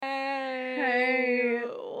Hey,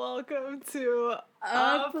 welcome to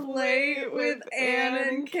Up Late with Ann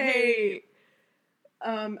and Kate.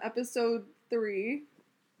 Episode 3.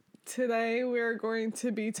 Today we're going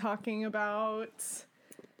to be talking about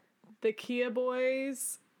the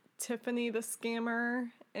Boyz, Tiffany the scammer,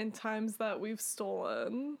 and times that we've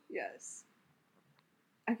stolen. Yes.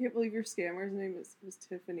 I can't believe your scammer's name was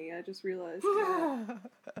Tiffany. I just realized that.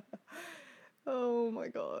 Oh my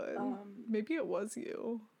god. Maybe it was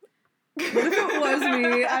you. What if it was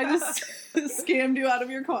me? I just scammed you out of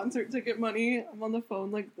your concert ticket money. I'm on the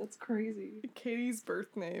phone like, that's crazy. Katie's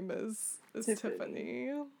birth name is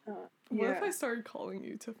Tiffany. What if I started calling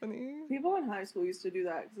you Tiffany? People in high school used to do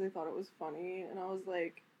that because they thought it was funny, and I was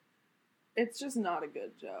like, it's just not a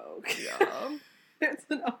good joke. Yeah. It's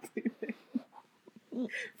an ugly thing.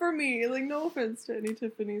 For me, like, no offense to any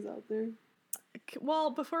Tiffany's out there.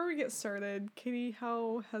 Well, before we get started, Katie,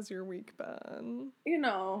 how has your week been? You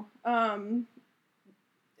know,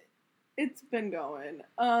 it's been going.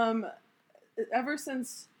 Ever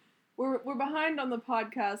since we're behind on the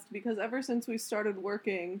podcast because ever since we started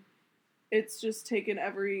working, it's just taken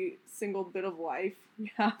every single bit of life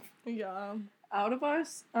we have out of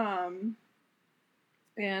us. And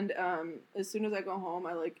as soon as I go home,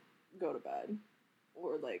 I like go to bed,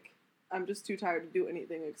 or like I'm just too tired to do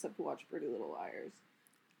anything except to watch Pretty Little Liars.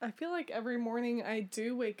 I feel like every morning I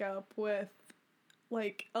do wake up with,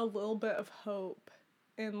 like, a little bit of hope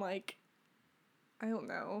and, like, I don't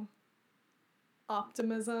know,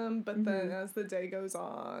 optimism, but then as the day goes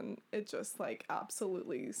on, it just, like,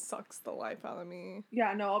 absolutely sucks the life out of me.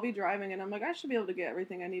 Yeah, no, I'll be driving and I'm like, I should be able to get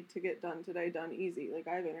everything I need to get done today done easy. Like,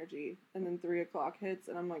 I have energy. And then 3 o'clock hits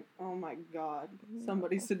and I'm like, oh my god,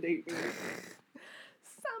 somebody sedate me.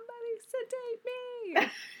 Somebody sedate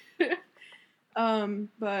me!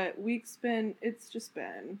 But it's just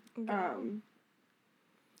been,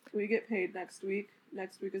 we get paid next week.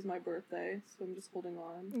 Next week is my birthday, so I'm just holding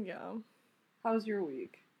on. Yeah. How's your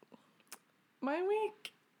week? My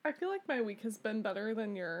week, I feel like my week has been better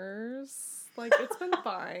than yours. Like, it's been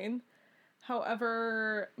fine.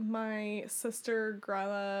 However, my sister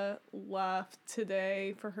Greta left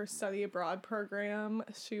today for her study abroad program.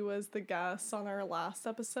 She was the guest on our last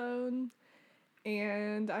episode.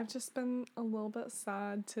 And I've just been a little bit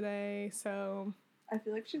sad today, so... I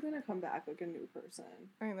feel like she's gonna come back like a new person.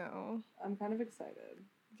 I know. I'm kind of excited.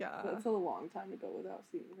 Yeah. That's a long time to go without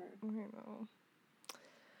seeing her. I know.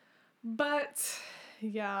 But,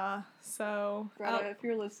 yeah, so... Greta, if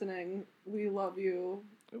you're listening, we love you.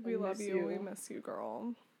 We love you. We miss you,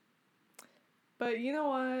 girl. But you know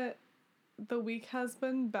what? The week has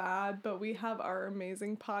been bad, but we have our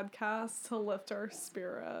amazing podcast to lift our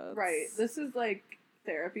spirits. Right. This is like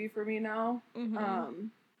therapy for me now.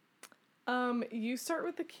 You start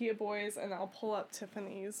with the Boyz and I'll pull up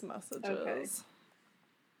Tiffany's messages. Okay.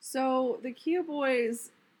 So the Boyz,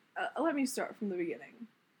 let me start from the beginning.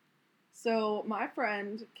 So my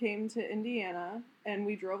friend came to Indiana and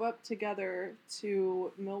we drove up together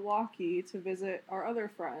to Milwaukee to visit our other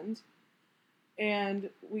friend. And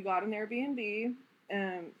we got an Airbnb,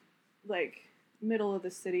 like, middle of the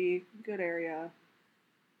city, good area.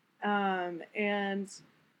 And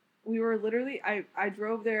we were literally, I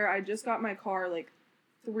drove there, I just got my car, like,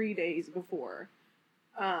 3 days before.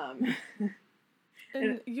 And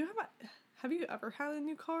you have you ever had a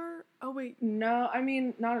new car? Oh, wait. No, I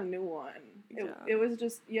mean, not a new one. It was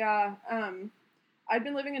just, I'd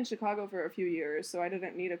been living in Chicago for a few years, so I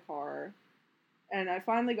didn't need a car. And I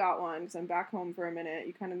finally got one because I'm back home for a minute.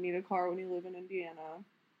 You kind of need a car when you live in Indiana.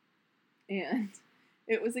 And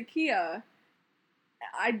it was a Kia.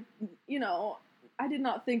 I did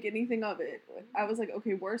not think anything of it. I was like,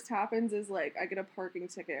 okay, worst happens is, like, I get a parking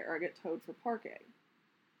ticket or I get towed for parking.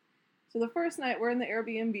 So the first night, we're in the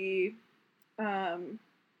Airbnb.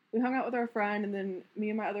 We hung out with our friend, and then me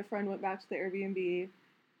and my other friend went back to the Airbnb.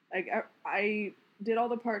 Like, I did all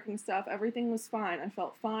the parking stuff. Everything was fine. I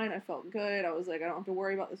felt fine. I felt good. I was like, I don't have to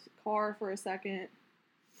worry about this car for a second.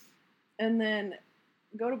 And then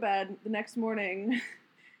go to bed. The next morning,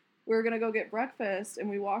 we were going to go get breakfast,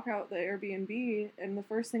 and we walk out the Airbnb, and the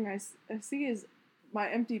first thing I see is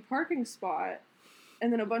my empty parking spot,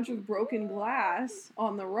 and then a bunch of broken glass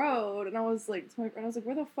on the road. And I was like, to my friend, I was like,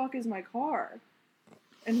 where the fuck is my car?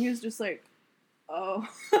 And he was just like, oh.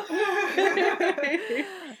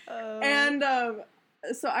 And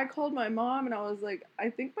so I called my mom and I was like, I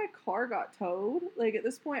think my car got towed. Like, at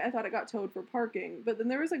this point, I thought it got towed for parking. But then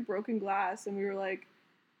there was, like, broken glass, and we were like,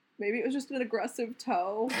 maybe it was just an aggressive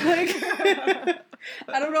tow. Like,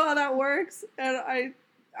 I don't know how that works. And I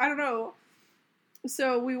don't know.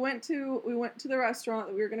 So we went to the restaurant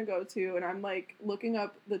that we were gonna go to, and I'm like looking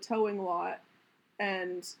up the towing lot,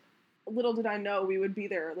 and little did I know we would be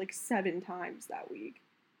there like 7 times that week.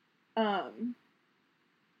 Um,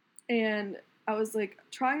 and I was like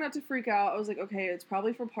trying not to freak out. I was like, okay, it's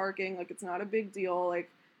probably for parking. Like, it's not a big deal. Like,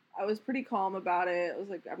 I was pretty calm about it. I was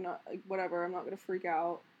like, I'm not, like, whatever. I'm not gonna freak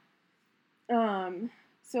out.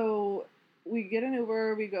 So we get an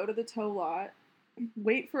Uber. We go to the tow lot.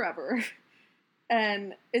 Wait forever.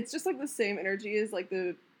 And it's just like the same energy as like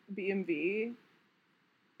the BMV.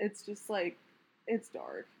 It's just like, it's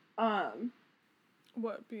dark.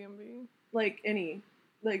 What BMV? Like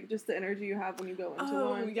just the energy you have when you go into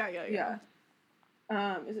one. Oh, yeah.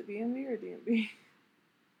 Is it BMV or DMV?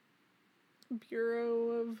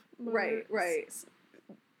 Bureau of Motors. Right.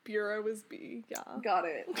 Bureau is B, yeah. Got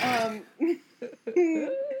it.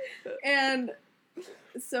 And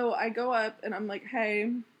so I go up and I'm like,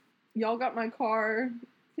 hey, y'all got my car.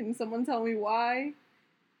 Can someone tell me why?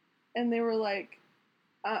 And they were like,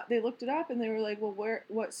 they looked it up and they were like, well,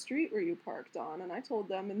 what street were you parked on? And I told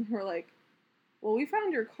them, and they were like, well, we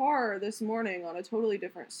found your car this morning on a totally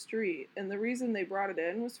different street. And the reason they brought it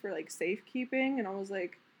in was for like safekeeping. And I was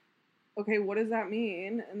like, okay, what does that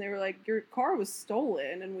mean? And they were like, your car was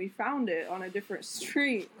stolen and we found it on a different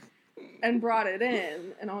street and brought it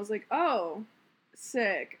in. And I was like, oh,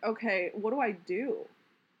 sick. Okay, what do I do?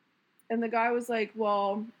 And the guy was like,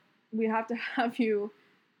 well, we have to have you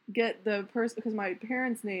get the person, because my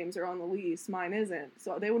parents' names are on the lease, mine isn't.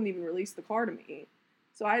 So they wouldn't even release the car to me.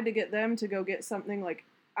 So I had to get them to go get something like,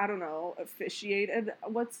 I don't know, officiated.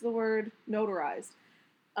 What's the word? Notarized.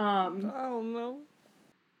 Oh, no.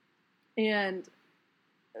 And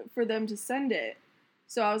for them to send it.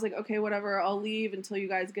 So I was like, okay, whatever, I'll leave until you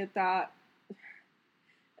guys get that.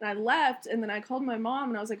 And I left, and then I called my mom,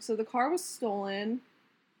 and I was like, so the car was stolen.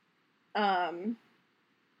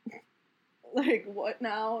 Like, what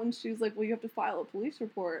now? And she was like, well, you have to file a police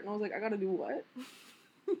report. And I was like, I gotta do what?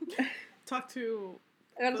 Talk to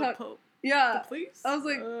I gotta talk. The police? I was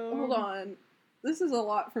like, hold on. This is a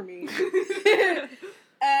lot for me.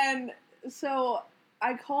 And so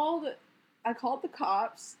I called the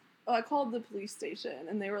cops. I called the police station,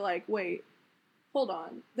 and they were like, wait, hold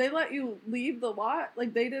on. They let you leave the lot?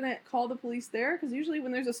 Like, they didn't call the police there? Because usually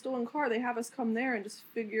when there's a stolen car, they have us come there and just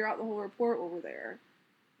figure out the whole report while we're there.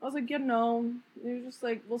 I was like, yeah, no. They're just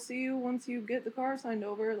like, we'll see you once you get the car signed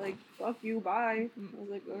over. Like, fuck you, bye. I was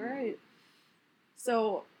like, all right.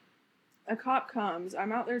 So a cop comes.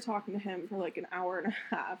 I'm out there talking to him for like an hour and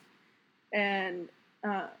a half. And,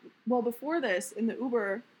 well, before this, in the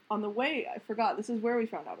Uber, on the way, I forgot, this is where we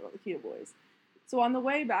found out about the Kia Boyz. So on the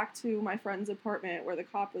way back to my friend's apartment where the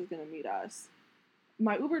cop was going to meet us,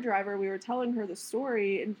 my Uber driver, we were telling her the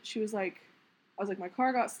story, and she was like, I was like, my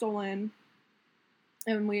car got stolen.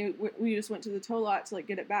 And we just went to the tow lot to, like,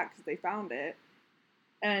 get it back because they found it.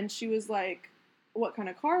 And she was like, what kind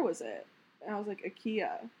of car was it? And I was like, a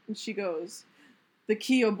Kia. And she goes, the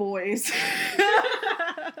Kia Boyz.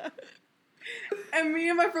 And me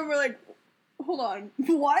and my friend were like, hold on,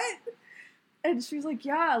 what? And she was like,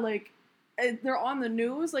 yeah, like, they're on the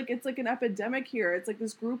news. Like, it's like an epidemic here. It's like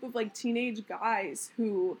this group of, like, teenage guys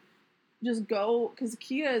who just go, because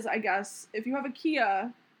Kias, I guess, if you have a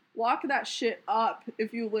Kia, lock that shit up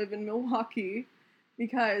if you live in Milwaukee,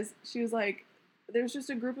 because she was like, there's just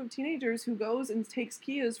a group of teenagers who goes and takes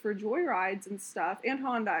Kias for joyrides and stuff, and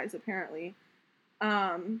Hondais apparently,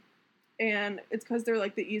 and it's because they're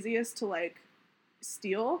like the easiest to like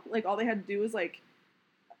steal. Like, all they had to do was like,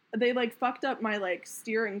 they like fucked up my like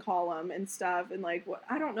steering column and stuff, and like, what,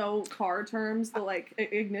 I don't know car terms, the like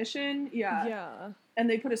ignition, yeah. And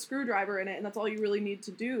they put a screwdriver in it, and that's all you really need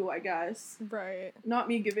to do, I guess. Right. Not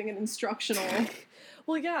me giving an instructional.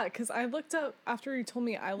 Well, yeah, because I looked up, after you told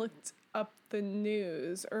me, I looked up the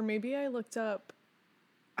news, or maybe I looked up,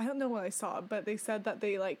 I don't know what I saw, but they said that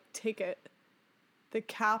they, like, take the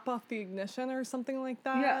cap off the ignition or something like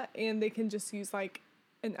that, and they can just use, like,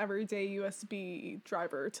 an everyday USB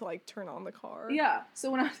driver to, like, turn on the car. Yeah,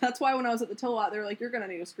 so that's why when I was at the tow lot, they were like, you're gonna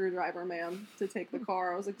need a screwdriver, ma'am, to take the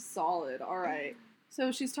car. I was like, solid, all right. So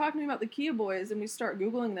she's talking to me about the Kia Boyz, and we start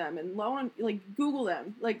Googling them, and Google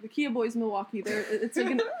them. Like, the Kia Boyz Milwaukee, it's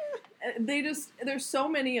like there's so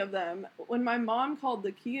many of them. When my mom called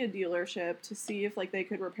the Kia dealership to see if, like, they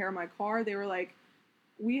could repair my car, they were like,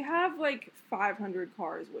 we have, like, 500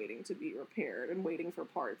 cars waiting to be repaired and waiting for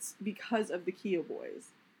parts because of the Kia Boyz.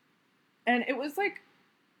 And it was, like,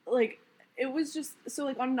 it was just, so,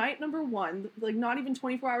 like, on night number 1, like, not even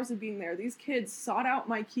 24 hours of being there, these kids sought out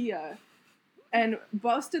my Kia and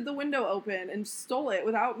busted the window open and stole it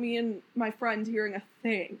without me and my friend hearing a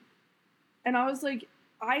thing. And I was like,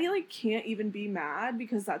 I, like, can't even be mad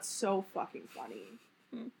because that's so fucking funny.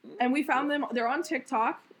 And we found them, they're on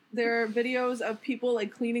TikTok. They're videos of people,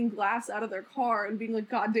 like, cleaning glass out of their car and being like,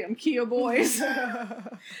 goddamn Kia boys.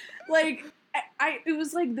 Like, it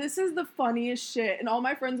was like, this is the funniest shit. And all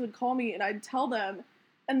my friends would call me and I'd tell them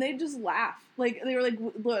and they'd just laugh. Like, they were like,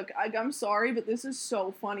 look, I'm sorry, but this is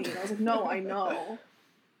so funny. And I was like, no, I know.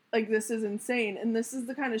 Like, this is insane. And this is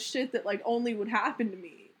the kind of shit that, like, only would happen to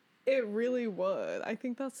me. It really would. I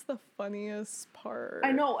think that's the funniest part.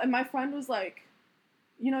 I know. And my friend was like,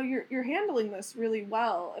 you know, you're handling this really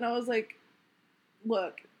well. And I was like,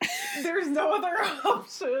 look. There's no other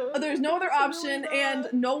option. There's no other option, and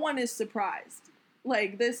no one is surprised.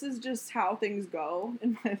 Like, this is just how things go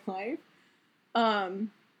in my life.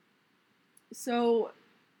 So,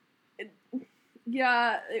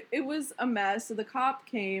 it was a mess. So the cop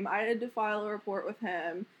came. I had to file a report with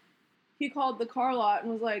him. He called the car lot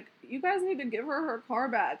and was like, you guys need to give her car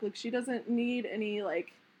back. Like, she doesn't need any,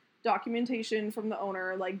 like, documentation from the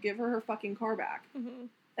owner. Like, give her fucking car back. Mm-hmm.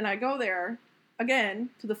 And I go there,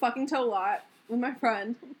 again, to the fucking tow lot with my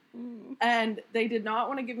friend. And they did not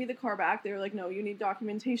want to give me the car back. They were like, no, you need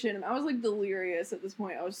documentation. And I was, like, delirious at this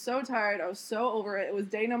point. I was so tired. I was so over it. It was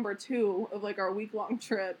day number 2 of, like, our week-long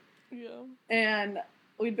trip. Yeah. And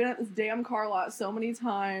we'd been at this damn car lot so many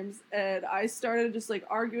times, and I started just, like,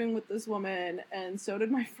 arguing with this woman, and so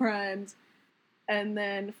did my friend. And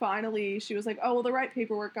then finally she was like, oh, well, the right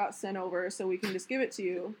paperwork got sent over, so we can just give it to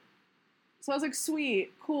you. So I was like,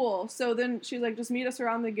 sweet, cool. So then she's like, just meet us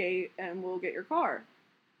around the gate, and we'll get your car.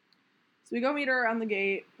 So we go meet her around the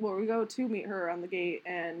gate. Well, we go to meet her around the gate,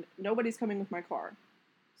 and nobody's coming with my car.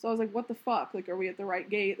 So I was like, what the fuck? Like, are we at the right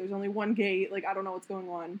gate? There's only one gate. Like, I don't know what's going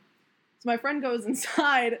on. So my friend goes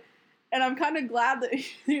inside, and I'm kind of glad that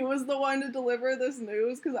he was the one to deliver this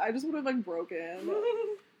news, because I just would have, like, broken.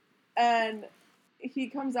 And he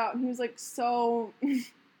comes out, and he was like, so,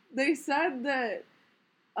 they said that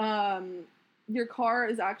your car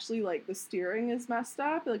is actually, like, the steering is messed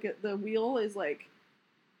up. Like, the wheel is, like,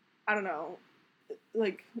 I don't know,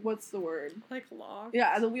 like, what's the word? Like, locked?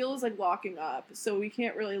 Yeah, the wheel is, like, locking up, so we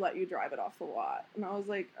can't really let you drive it off the lot. And I was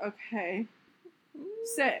like, okay,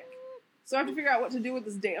 sick. So I have to figure out what to do with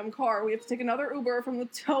this damn car. We have to take another Uber from the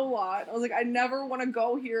tow lot. I was like, I never want to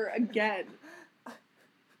go here again.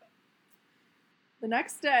 The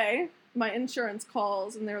next day, my insurance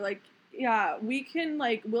calls, and they're like, yeah, we can,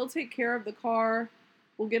 like, we'll take care of the car.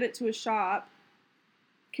 We'll get it to a shop.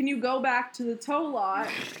 Can you go back to the tow lot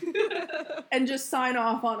and just sign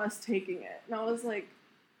off on us taking it? And I was like,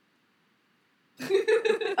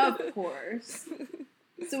 of course.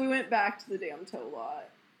 So we went back to the damn tow lot.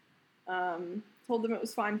 Told them it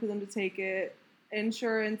was fine for them to take it.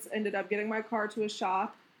 Insurance ended up getting my car to a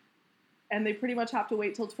shop, and they pretty much have to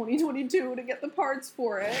wait till 2022 to get the parts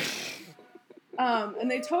for it. And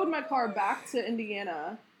they towed my car back to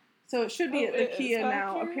Indiana, so it should be at the Kia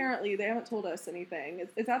now. Here? Apparently, they haven't told us anything.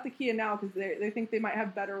 It's at the Kia now because they think they might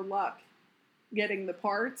have better luck getting the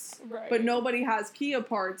parts, right. But nobody has Kia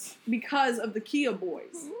parts because of the Kia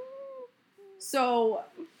boys. So,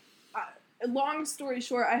 long story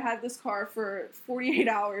short, I had this car for 48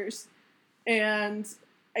 hours, and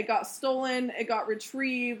it got stolen, it got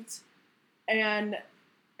retrieved, and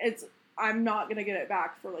I'm not gonna get it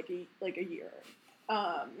back for like a year.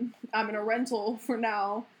 I'm in a rental for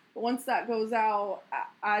now, but once that goes out,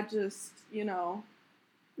 I just, you know,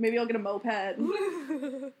 maybe I'll get a moped.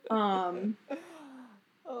 Oh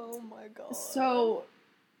my god. So,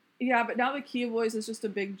 yeah, but now the Kia Boys is just a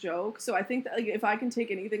big joke. So I think that, like, if I can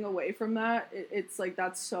take anything away from that, it's like,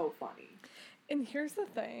 that's so funny. And here's the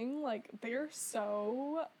thing, like, they're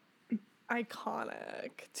so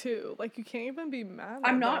iconic too. Like, you can't even be mad at them.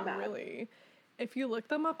 I'm not mad. Really. If you look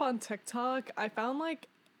them up on TikTok, I found like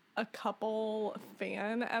a couple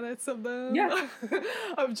fan edits of them. Yeah.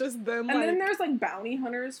 Of just them. And then there's like bounty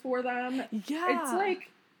hunters for them. Yeah. It's like,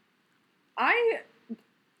 I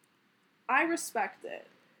respect it.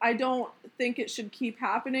 I don't think it should keep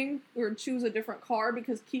happening or choose a different car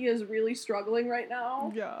because Kia is really struggling right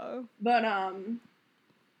now. Yeah. But,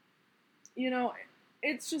 you know,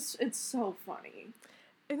 it's so funny.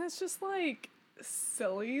 And it's just, like,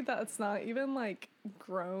 silly that it's not even, like,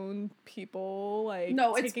 grown people, like,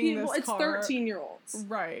 no, it's people, it's 13-year-olds.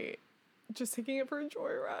 Right. Just taking it for a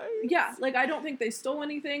joyride. Yeah, like, I don't think they stole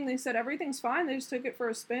anything. They said everything's fine. They just took it for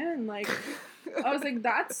a spin. Like, I was like,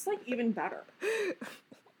 that's, like, even better.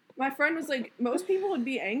 My friend was like, most people would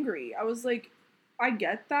be angry. I was like, I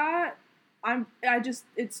get that.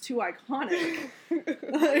 It's too iconic.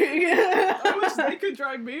 I wish they could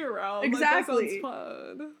drag me around. Exactly. Like, that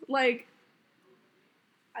sounds fun. Like,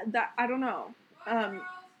 that I don't know.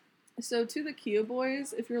 So to the Kia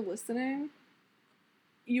boys, if you're listening,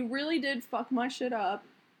 you really did fuck my shit up,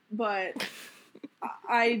 but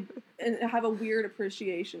I have a weird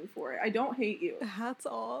appreciation for it. I don't hate you. Hats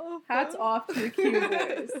off. Hats off to the Kia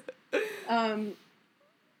boys.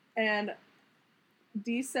 And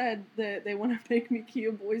Dee said that they want to make me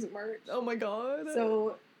Kia boys merch. Oh my god.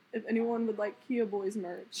 So if anyone would like Kia boys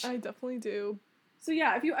merch, I definitely do. So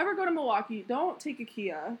yeah, if you ever go to Milwaukee, don't take a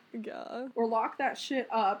Kia. Yeah. Or lock that shit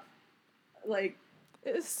up. Like,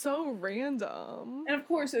 it's so random. And of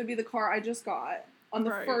course, it would be the car I just got on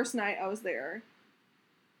the first night I was there.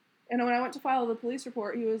 And when I went to file the police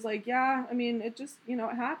report, he was like, yeah, I mean, it just,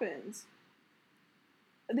 it happens.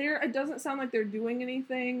 It doesn't sound like they're doing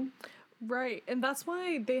anything. Right, and that's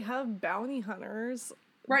why they have bounty hunters.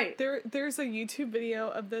 Right. There's a YouTube video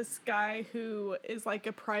of this guy who is like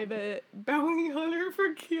a private bounty hunter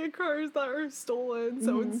for Kia cars that are stolen.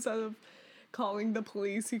 So instead of calling the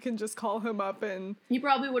police, you can just call him up and... He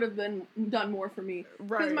probably would have done more for me.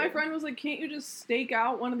 Right. Because my friend was like, can't you just stake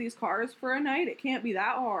out one of these cars for a night? It can't be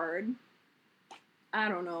that hard. I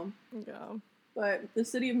don't know. Yeah. But the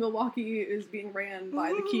city of Milwaukee is being ran by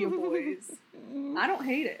the Kia boys. I don't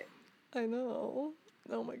hate it. I know.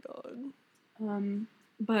 Oh my god.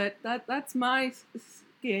 But that's my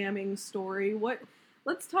scamming story.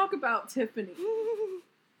 Let's talk about Tiffany.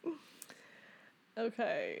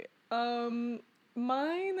 Okay.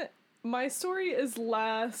 My story is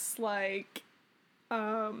less like,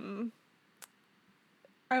 I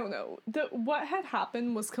don't know. What had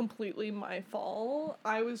happened was completely my fault.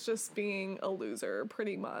 I was just being a loser,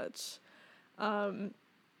 pretty much.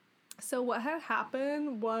 So what had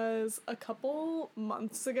happened was a couple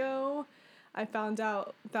months ago, I found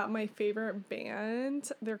out that my favorite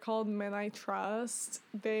band, they're called Men I Trust,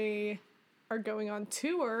 they are going on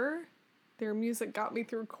tour. Their music got me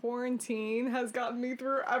through quarantine, has gotten me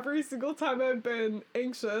through every single time I've been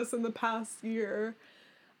anxious in the past year.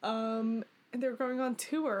 And they're going on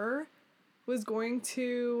tour, was going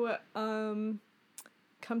to come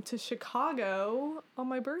to Chicago on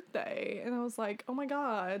my birthday. And I was like, oh my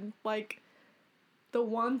god, like, the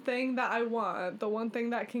one thing that I want, the one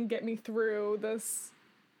thing that can get me through this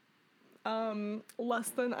less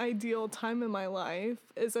than ideal time in my life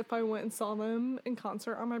is if I went and saw them in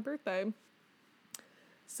concert on my birthday.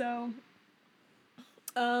 So,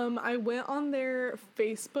 I went on their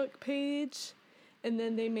Facebook page, and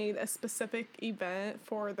then they made a specific event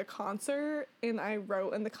for the concert, and I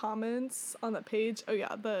wrote in the comments on that page, oh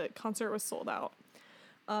yeah, the concert was sold out.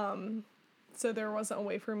 So there wasn't a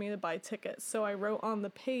way for me to buy tickets. So I wrote on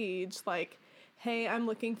the page, like, hey, I'm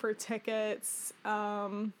looking for tickets.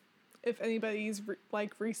 If anybody's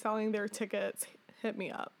reselling their tickets, hit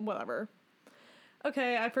me up, whatever.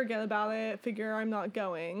 Okay, I forget about it, figure I'm not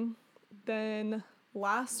going. Then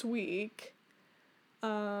last week,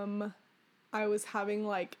 I was having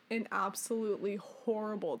like an absolutely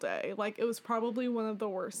horrible day. Like, it was probably one of the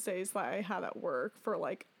worst days that I had at work for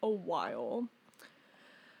like a while.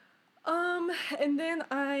 And then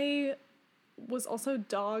I was also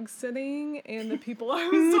dog sitting, and the people I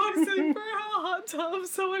was dog sitting for had a hot tub,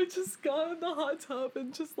 so I just got in the hot tub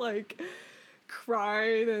and just like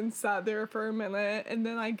cried and sat there for a minute, and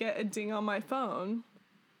then I get a ding on my phone.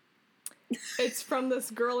 It's from this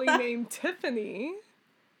girlie named Tiffany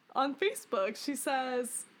on Facebook. She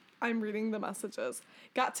says, I'm reading the messages.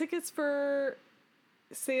 Got tickets for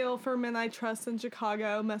sale for Men I Trust in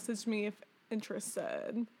Chicago. Message me if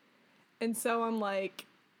interested. And so I'm like,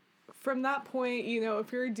 from that point,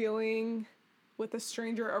 if you're dealing with a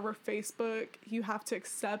stranger over Facebook, you have to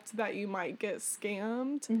accept that you might get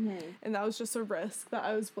scammed. Mm-hmm. And that was just a risk that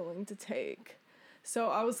I was willing to take. So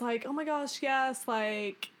I was like, oh my gosh, yes,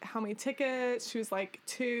 like, how many tickets? She was like,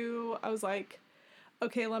 2. I was like,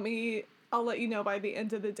 okay, I'll let you know by the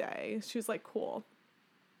end of the day. She was like, cool.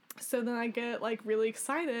 So then I get like really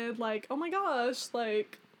excited, like, oh my gosh,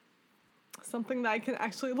 like, something that I can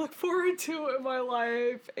actually look forward to in my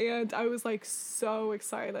life. And I was like so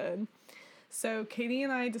excited. So Katie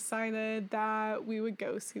and I decided that we would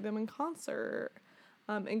go see them in concert,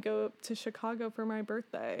 and go up to Chicago for my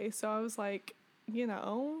birthday. So I was like,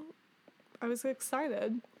 I was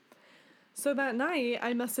excited. So that night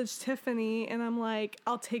I messaged Tiffany and I'm like,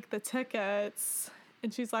 I'll take the tickets.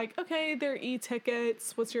 And she's like, okay, they're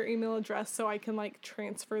e-tickets. What's your email address so I can like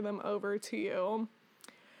transfer them over to you?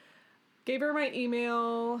 Gave her my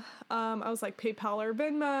email. I was like, PayPal or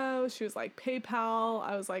Venmo. She was like, PayPal.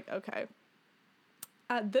 I was like, okay.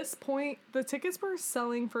 At this point, the tickets were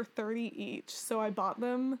selling for $30 each. So I bought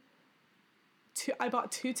 2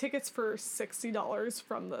 tickets for $60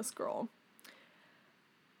 from this girl.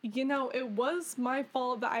 You know, it was my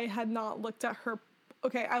fault that I had not looked at her.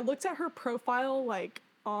 Okay, I looked at her profile, like,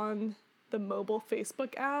 on the mobile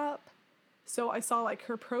Facebook app. So I saw, like,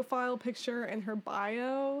 her profile picture and her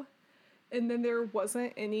bio. And then there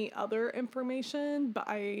wasn't any other information, but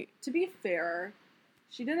To be fair,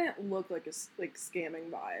 she didn't look like scamming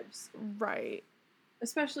vibes. Right.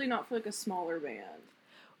 Especially not for, like, a smaller band.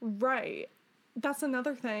 Right. That's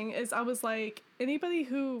another thing, is I was like, anybody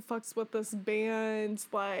who fucks with this band,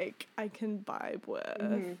 like, I can vibe with.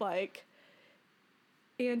 Mm-hmm. Like,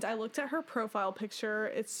 and I looked at her profile picture.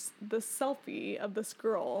 It's the selfie of this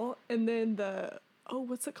girl, and then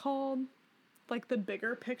what's it called? Like, the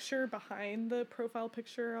bigger picture behind the profile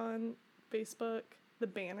picture on Facebook, the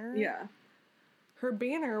banner. Yeah. Her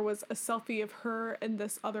banner was a selfie of her and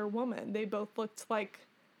this other woman. They both looked like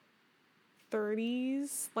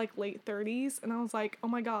 30s, like late 30s, and I was like, oh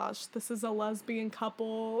my gosh, this is a lesbian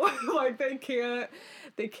couple. Like, they can't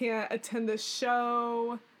attend this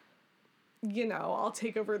show. You know, I'll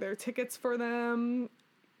take over their tickets for them.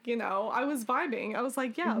 You know, I was vibing. I was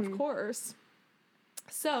like, yeah, of course.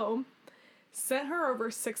 So, sent her over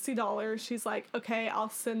 $60. She's like, okay, I'll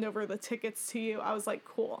send over the tickets to you. I was like,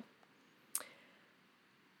 cool.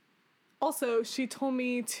 Also, she told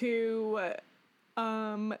me to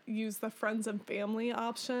use the friends and family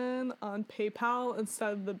option on PayPal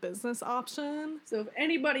instead of the business option. So if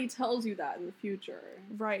anybody tells you that in the future.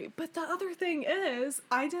 Right. But the other thing is,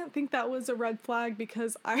 I didn't think that was a red flag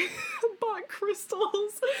because I bought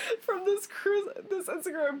crystals from this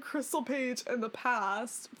Instagram crystal page in the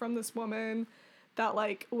past from this woman that,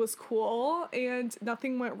 like, was cool, and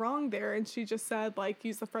nothing went wrong there. And she just said, like,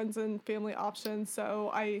 use the friends and family option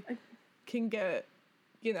so I can get,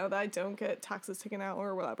 you know, that I don't get taxes taken out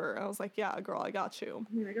or whatever. And I was like, yeah, girl, I got you.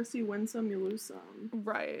 I mean, I guess you win some, you lose some.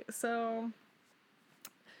 Right. So,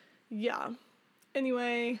 yeah.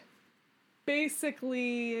 Anyway,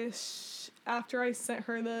 basically, after I sent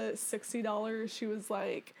her the $60, she was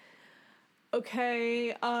like,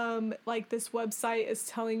 okay, like, this website is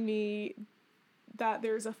telling me that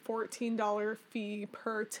there's a $14 fee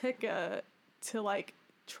per ticket to, like,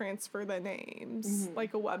 transfer the names,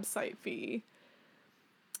 like a website fee.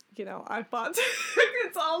 You know, I bought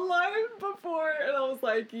tickets online before, and I was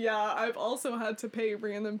like, yeah, I've also had to pay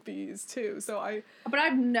random fees, too, But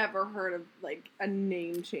I've never heard of, like, a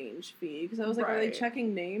name change fee, because I was like, Are they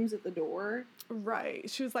checking names at the door? Right.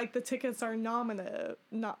 She was like, the tickets are nominative,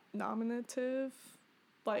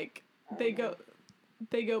 like, they go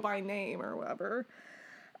by name or whatever.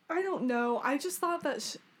 I don't know, I just thought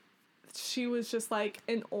that she was just, like,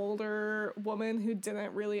 an older woman who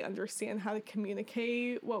didn't really understand how to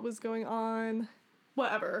communicate what was going on.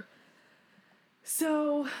 Whatever.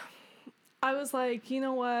 So, I was like, you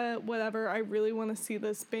know what? Whatever. I really want to see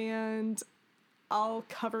this band. I'll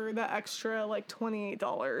cover the extra, like,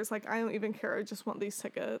 $28. Like, I don't even care. I just want these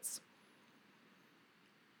tickets.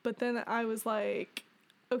 But then I was like,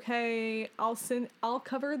 okay, I'll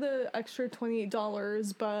cover the extra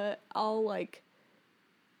 $28, but I'll, like,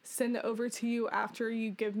 send it over to you after you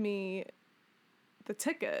give me the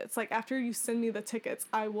tickets. Like, after you send me the tickets,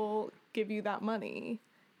 I will give you that money.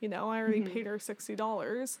 You know, I already paid her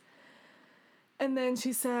 $60. And then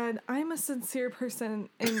she said, I'm a sincere person,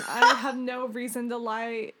 and I have no reason to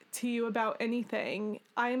lie to you about anything.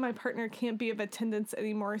 I and my partner can't be of attendance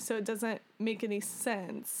anymore, so it doesn't make any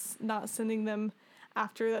sense not sending them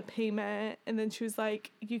after the payment. And then she was like,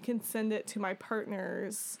 you can send it to my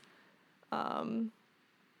partner's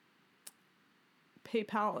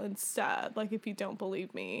PayPal instead, like, if you don't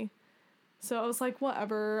believe me. So I was like,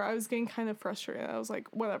 whatever. I was getting kind of frustrated. I was like,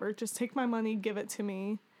 whatever, just take my money, give it to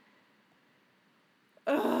me.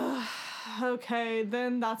 Okay,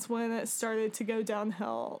 then that's when it started to go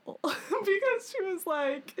downhill. Because she was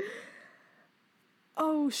like,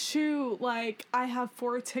 oh shoot, like, I have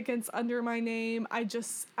 4 tickets under my name. I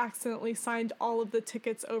just accidentally signed all of the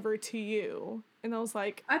tickets over to you. And I was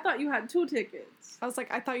like, I thought you had 2 tickets. I was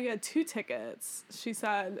like, I thought you had 2 tickets. She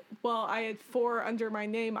said, well, I had 4 under my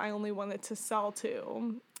name. I only wanted to sell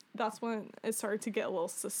 2. That's when it started to get a little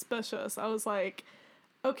suspicious. I was like,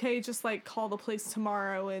 okay, just, like, call the place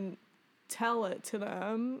tomorrow and tell it to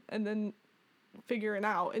them and then figure it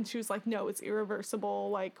out. And she was like, no, it's irreversible,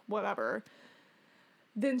 like, whatever.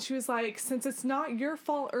 Then she was like, since it's not your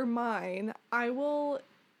fault or mine, I will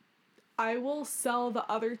sell the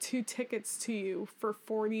other 2 tickets to you for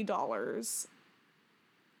 $40.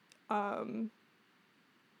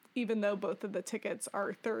 Even though both of the tickets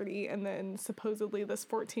are $30, and then supposedly this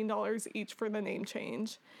 $14 each for the name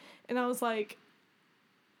change. And I was like,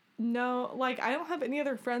 no, like, I don't have any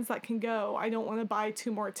other friends that can go. I don't want to buy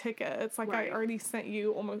 2 more tickets. Like, Right. I already sent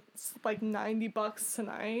you almost, like, $90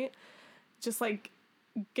 tonight. Just, like,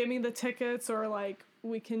 give me the tickets, or, like,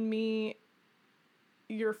 we can meet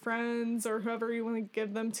your friends or whoever you want to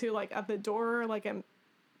give them to, like, at the door, like, and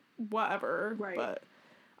whatever. Right. But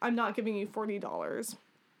I'm not giving you $40.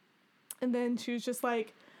 And then she was just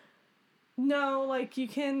like, no, like, you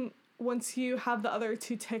can... Once you have the other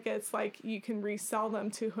 2 tickets, like, you can resell them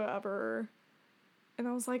to whoever. And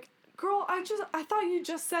I was like, girl, I thought you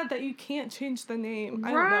just said that you can't change the name.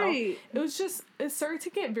 I don't know. It was just, it started to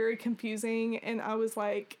get very confusing, and I was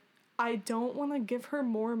like, I don't want to give her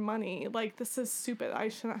more money. Like, this is stupid. I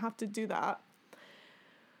shouldn't have to do that.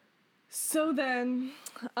 So then,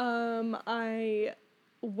 I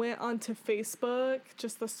went onto Facebook,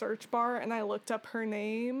 just the search bar, and I looked up her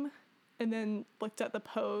name. And then looked at the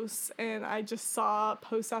posts, and I just saw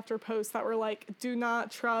post after post that were like, do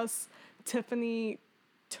not trust Tiffany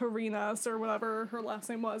Tarinas, or whatever her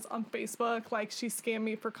last name was, on Facebook. Like, she scammed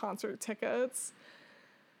me for concert tickets.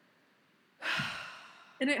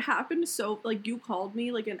 And it happened so, like, you called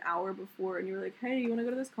me, like, an hour before, and you were like, hey, you want to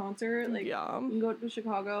go to this concert? Like, yeah. You can go to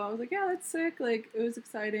Chicago. I was like, yeah, that's sick. Like, it was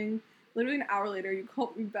exciting. Literally an hour later, you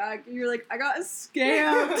called me back, and you're like, I got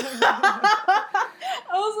scammed.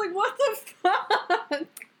 I was like, what the fuck?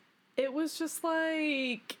 It was just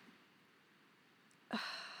like...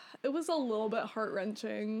 It was a little bit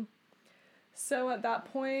heart-wrenching. So at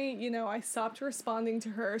that point, you know, I stopped responding to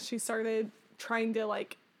her. She started trying to,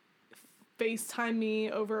 like, FaceTime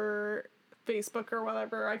me over Facebook or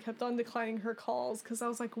whatever. I kept on declining her calls because I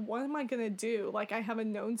was like, what am I gonna do? Like, I have a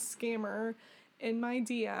known scammer in my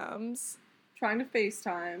DMs. Trying to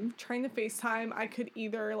FaceTime. I could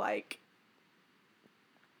either, like,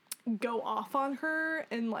 go off on her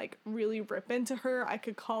and, like, really rip into her. I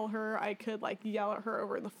could call her. I could, like, yell at her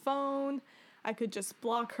over the phone. I could just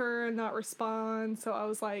block her and not respond. So I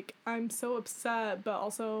was like, I'm so upset, but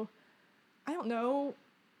also, I don't know.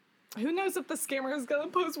 Who knows if the scammer is gonna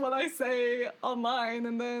post what I say online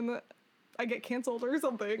and then I get canceled or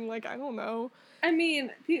something. Like, I don't know. I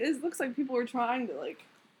mean, it looks like people were trying to, like,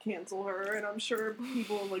 cancel her, and I'm sure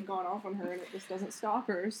people have, like, gone off on her, and it just doesn't stop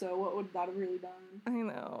her, so what would that have really done? I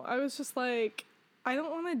know. I was just like, I don't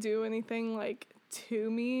want to do anything, like, too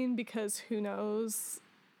mean, because who knows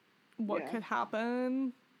what could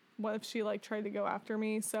happen. What if she, like, tried to go after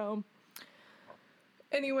me? So,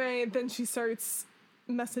 anyway, then she starts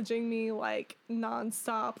messaging me, like,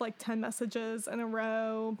 nonstop, like 10 messages in a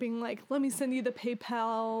row, being like, let me send you the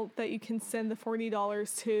PayPal that you can send the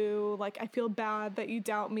 $40 to. Like, I feel bad that you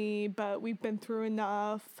doubt me, but we've been through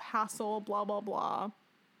enough hassle, blah, blah, blah.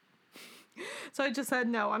 So I just said,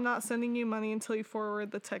 no, I'm not sending you money until you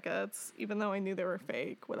forward the tickets, even though I knew they were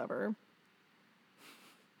fake, whatever.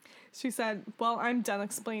 She said, well, I'm done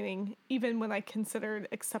explaining. Even when I considered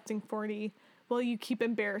accepting 40, well, you keep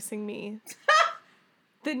embarrassing me.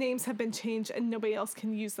 The names have been changed and nobody else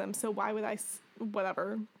can use them, so why would I,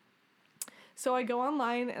 whatever. So I go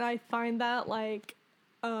online and I find that, like,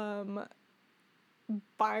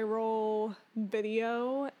 viral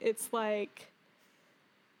video. It's, like,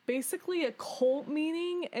 basically a cult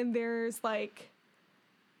meeting, and there's, like,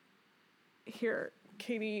 here,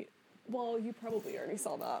 Katie, well, you probably already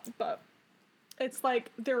saw that, but it's,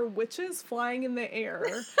 like, there are witches flying in the air,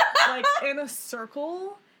 like, in a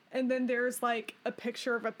circle. And then there's, like, a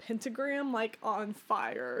picture of a pentagram, like, on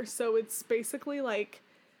fire. So it's basically, like,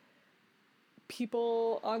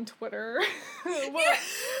 people on Twitter will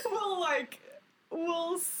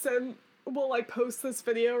post this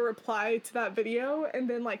video, reply to that video, and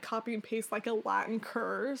then, like, copy and paste, like, a Latin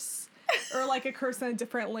curse. Or, like, a curse in a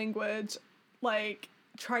different language, like,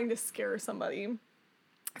 trying to scare somebody.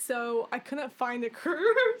 So I couldn't find a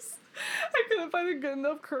curse. I couldn't find a good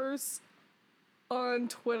enough curse on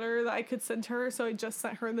Twitter that I could send her, so I just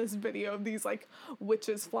sent her this video of these, like,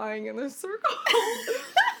 witches flying in a circle.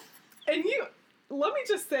 And let me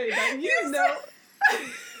just say that you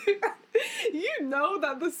know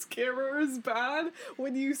that the scammer is bad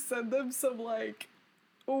when you send them some, like,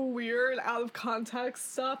 weird, out of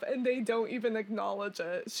context stuff, and they don't even acknowledge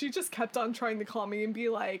it. She just kept on trying to call me and be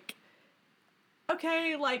like,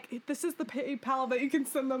 okay, like, this is the PayPal that you can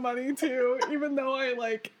send the money to, even though I,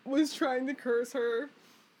 like, was trying to curse her.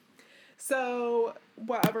 So,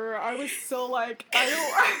 whatever. I was still like, I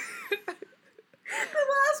don't... The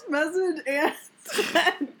last message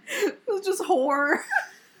and was just whore.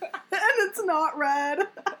 And it's not red.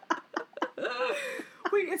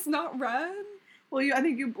 Wait, it's not red? Well, I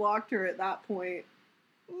think you blocked her at that point.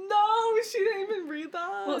 No, she didn't even read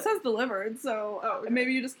that. Well, it says delivered, so okay.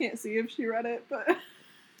 Maybe you just can't see if she read it, but...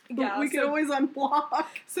 Yeah, we can always unblock.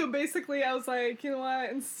 So basically, I was like, you know what?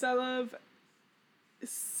 Instead of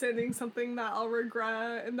sending something that I'll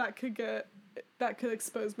regret and that could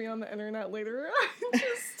expose me on the internet later, I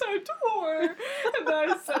just typed whore, and then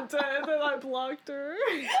I sent it, and then I blocked her.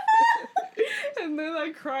 And then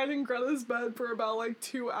I cried in Greta's bed for about like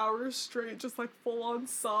 2 hours straight, just like full on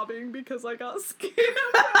sobbing because I got scammed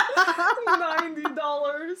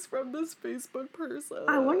 $90 from this Facebook person.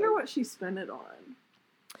 I wonder what she spent it on.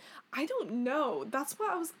 I don't know. That's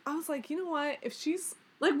why I was like, you know what? If she's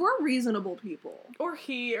like, we're reasonable people, or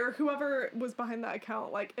he or whoever was behind that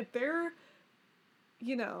account, like if they're,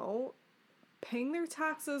 you know, paying their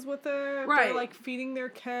taxes with it, if they're like feeding their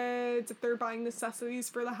kids, if they're buying necessities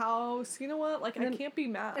for the house, you know what? Like, I can't be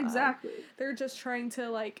mad. Exactly. They're just trying to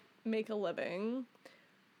like make a living.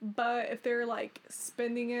 But if they're like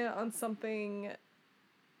spending it on something,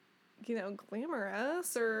 you know,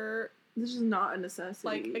 glamorous or this is not a necessity,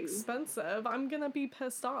 like expensive, I'm gonna be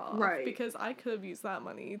pissed off, right? Because I could have used that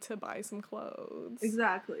money to buy some clothes.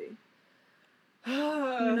 Exactly. You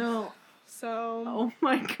know. So. Oh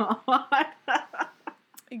my god.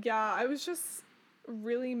 Yeah, I was just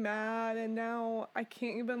really mad, and now I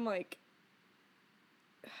can't even like.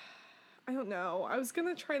 I don't know. I was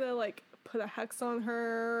gonna try to like put a hex on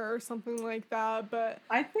her or something like that, but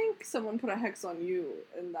I think someone put a hex on you,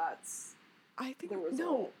 and that's. I think the result.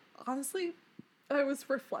 No. Honestly, I was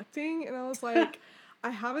reflecting and I was like,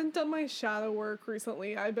 I haven't done my shadow work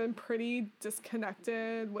recently. I've been pretty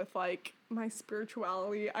disconnected with like my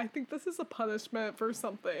spirituality. I think this is a punishment for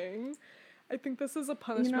something. I think this is a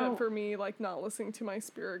punishment for me like not listening to my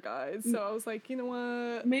spirit guides. So I was like, you know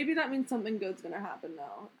what? Maybe that means something good's gonna happen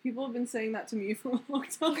now. People have been saying that to me for a long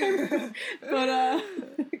time. But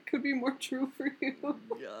it could be more true for you.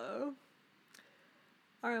 Yeah.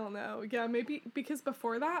 I don't know. Yeah, maybe because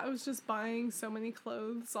before that I was just buying so many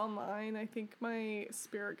clothes online. I think my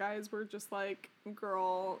spirit guides were just like,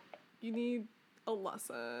 girl, you need a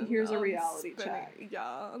lesson. Here's a reality check. Yeah,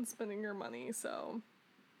 on spending your money, so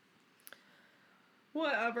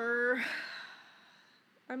whatever.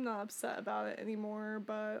 I'm not upset about it anymore,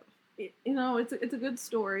 but you know, it's a good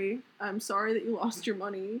story. I'm sorry that you lost your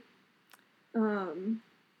money.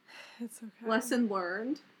 It's okay. Lesson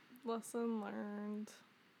learned.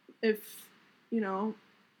 If, you know,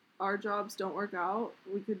 our jobs don't work out,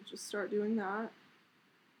 we could just start doing that.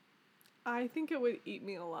 I think it would eat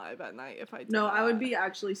me alive at night if I did No, that. I would be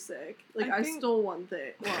actually sick. Like, I stole one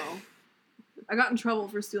thing. Well, I got in trouble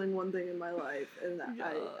for stealing one thing in my life, and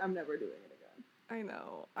I'm never doing it again. I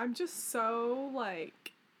know. I'm just so,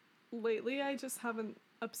 like, lately I just have an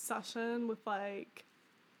obsession with, like,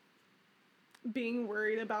 being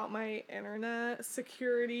worried about my internet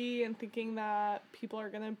security and thinking that people are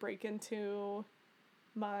gonna break into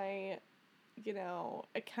my, you know,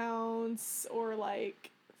 accounts or,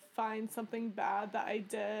 like, find something bad that I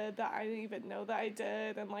did that I didn't even know that I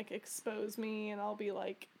did and, like, expose me and I'll be,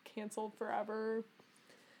 like, canceled forever.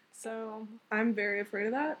 So I'm very afraid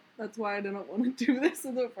of that. That's why I didn't want to do this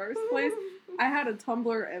in the first place. I had a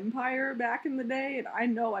Tumblr empire back in the day, and I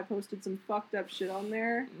know I posted some fucked up shit on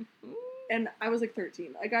there. Mm-hmm. And I was like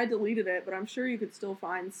 13. Like, I deleted it, but I'm sure you could still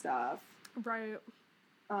find stuff. Right.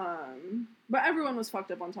 But everyone was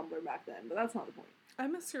fucked up on Tumblr back then, but that's not the point. I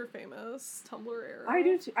miss your famous Tumblr era. I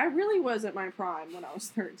do too. I really was at my prime when I was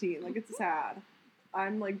 13. Like, it's sad.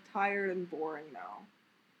 I'm, like, tired and boring now.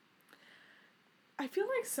 I feel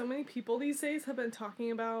like so many people these days have been talking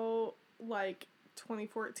about, like,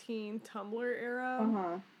 2014 Tumblr era.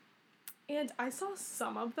 Uh-huh. And I saw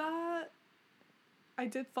some of that. I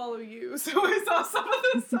did follow you, so I saw some of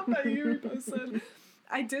the stuff that you posted.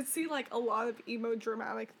 I did see, like, a lot of emo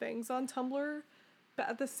dramatic things on Tumblr, but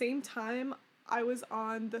at the same time, I was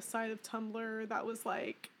on the side of Tumblr that was,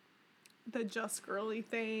 like, the just girly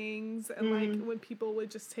things, and, like, when people would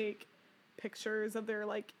just take pictures of their,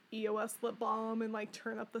 like, EOS lip balm and, like,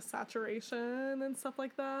 turn up the saturation and stuff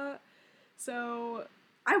like that. So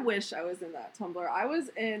I wish I was in that Tumblr. I was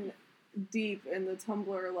deep in the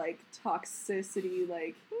Tumblr, like, toxicity,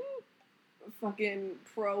 like, fucking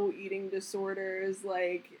pro eating disorders,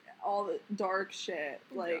 like, all the dark shit,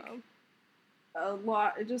 like, a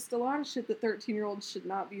lot of shit that 13-year-olds should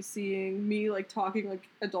not be seeing. Me, like, talking like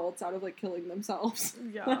adults out of, like, killing themselves.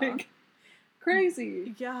 Yeah. Like,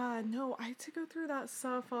 crazy. Yeah, no, I had to go through that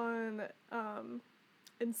stuff on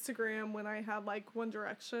Instagram when I had, like, One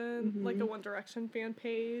Direction, like, a One Direction fan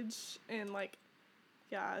page, and, like,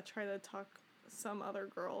 yeah, try to talk some other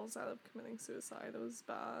girls out of committing suicide. It was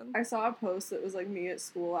bad. I saw a post that was, like, me at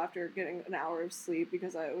school after getting an hour of sleep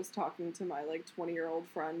because I was talking to my, like, 20-year-old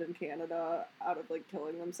friend in Canada out of, like,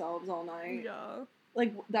 killing themselves all night. Yeah.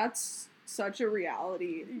 Like, that's such a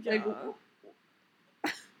reality. Yeah.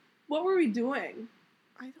 Like, what were we doing?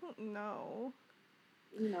 I don't know.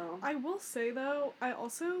 No. I will say, though, I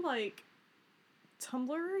also, like,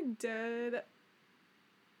 Tumblr did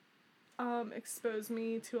expose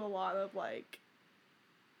me to a lot of, like,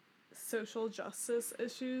 social justice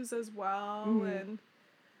issues as well, and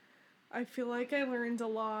I feel like I learned a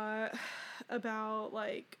lot about,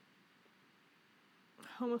 like,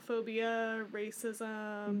 homophobia,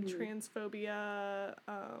 racism, transphobia,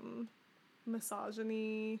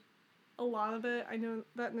 misogyny, a lot of it. I know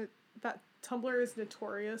that that Tumblr is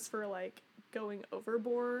notorious for, like, going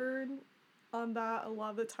overboard on that a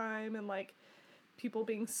lot of the time, and, like, people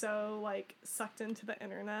being so, like, sucked into the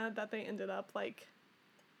internet that they ended up, like,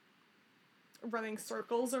 running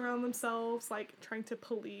circles around themselves, like, trying to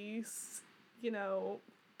police, you know,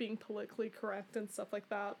 being politically correct and stuff like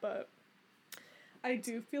that. But I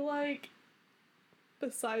do feel like,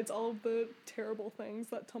 besides all of the terrible things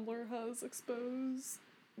that Tumblr has exposed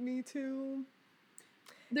me to,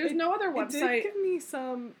 there's no other website.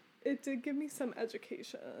 It did give me some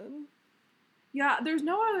education. Yeah, there's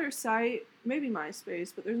no other site, maybe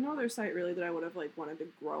MySpace, but there's no other site really that I would have, like, wanted to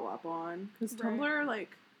grow up on. Because Tumblr,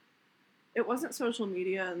 like, it wasn't social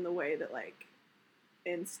media in the way that, like,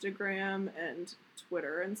 Instagram and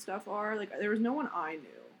Twitter and stuff are. Like, there was no one I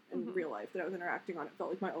knew in real life that I was interacting on. It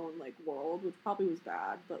felt like my own, like, world, which probably was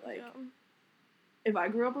bad. But, like, if I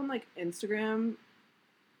grew up on, like, Instagram,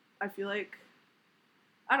 I feel like,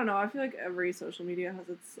 I don't know, I feel like every social media has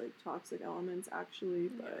its, like, toxic elements, actually.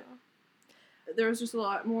 But there was just a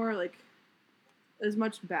lot more, like, as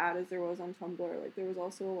much bad as there was on Tumblr, like, there was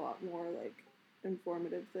also a lot more, like,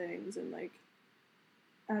 informative things, and, like,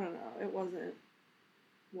 I don't know, it wasn't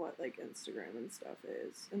what, like, Instagram and stuff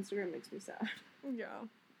is. Instagram makes me sad. Yeah.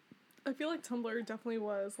 I feel like Tumblr definitely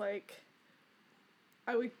was, like,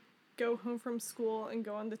 I would go home from school and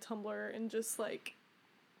go onto Tumblr and just, like,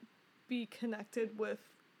 be connected with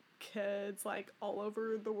kids, like, all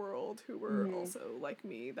over the world who were also like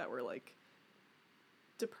me, that were, like,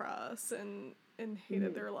 depressed and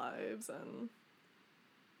hated their lives. And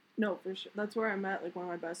no, for sure, that's where I met, like, one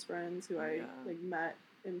of my best friends who I like met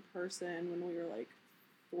in person when we were, like,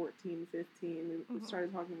 14, 15. We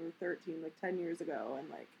started talking when we were 13, like, 10 years ago, and,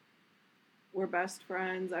 like, we're best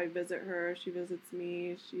friends. I visit her, she visits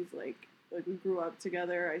me. She's like we grew up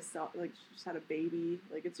together. I saw, like, she just had a baby.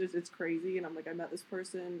 Like, it's crazy. And I'm like, I met this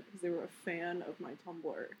person because they were a fan of my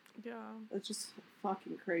Tumblr. Yeah. It's just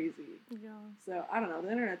fucking crazy. Yeah. So, I don't know.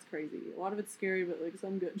 The internet's crazy. A lot of it's scary, but, like,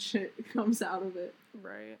 some good shit comes out of it.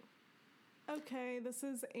 Right. Okay, this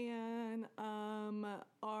is Anne.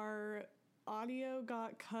 Our audio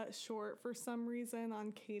got cut short for some reason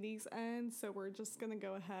on Katie's end, so we're just gonna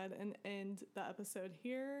go ahead and end the episode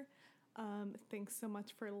here. Thanks so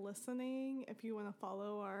much for listening. If you want to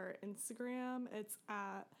follow our Instagram, it's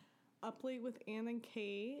at Uplate with Anne and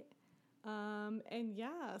Kate. And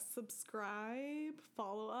yeah, subscribe,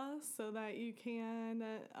 follow us so that you can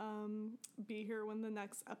be here when the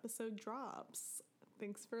next episode drops.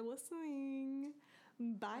 Thanks for listening.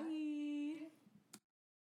 Bye.